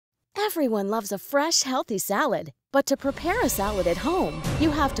Everyone loves a fresh, healthy salad. But to prepare a salad at home,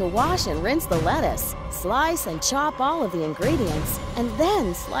 you have to wash and rinse the lettuce, slice and chop all of the ingredients, and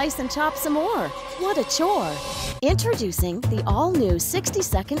then slice and chop some more. What a chore! Introducing the all-new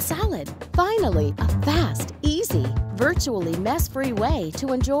 60-second salad. Finally, a fast, easy, virtually mess-free way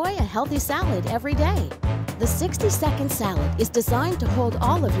to enjoy a healthy salad every day. The 60-second salad is designed to hold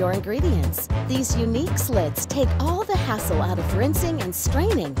all of your ingredients. These unique slits take all the hassle out of rinsing and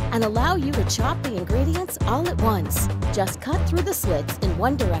straining and allow you to chop the ingredients all at once. Just cut through the slits in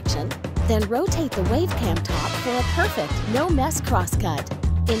one direction, then rotate the wave cam top for a perfect no-mess crosscut.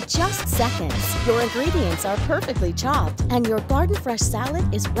 In just seconds, your ingredients are perfectly chopped and your garden fresh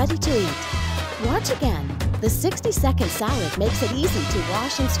salad is ready to eat. Watch again. The 60-second salad makes it easy to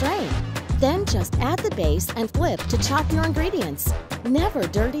wash and strain. Then just add the base and flip to chop your ingredients. Never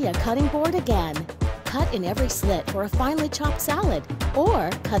dirty a cutting board again. Cut in every slit for a finely chopped salad, or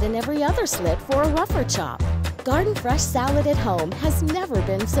cut in every other slit for a rougher chop. Garden Fresh salad at home has never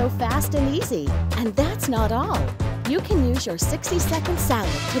been so fast and easy. And that's not all. You can use your 60-second salad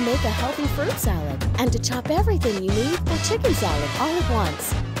to make a healthy fruit salad and to chop everything you need for chicken salad all at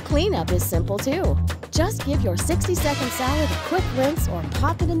once. Cleanup is simple too. Just give your 60-second salad a quick rinse or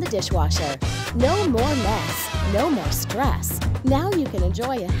pop it in the dishwasher. No more mess, no more stress. Now you can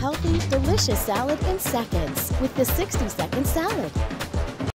enjoy a healthy, delicious salad in seconds with the 60-second salad.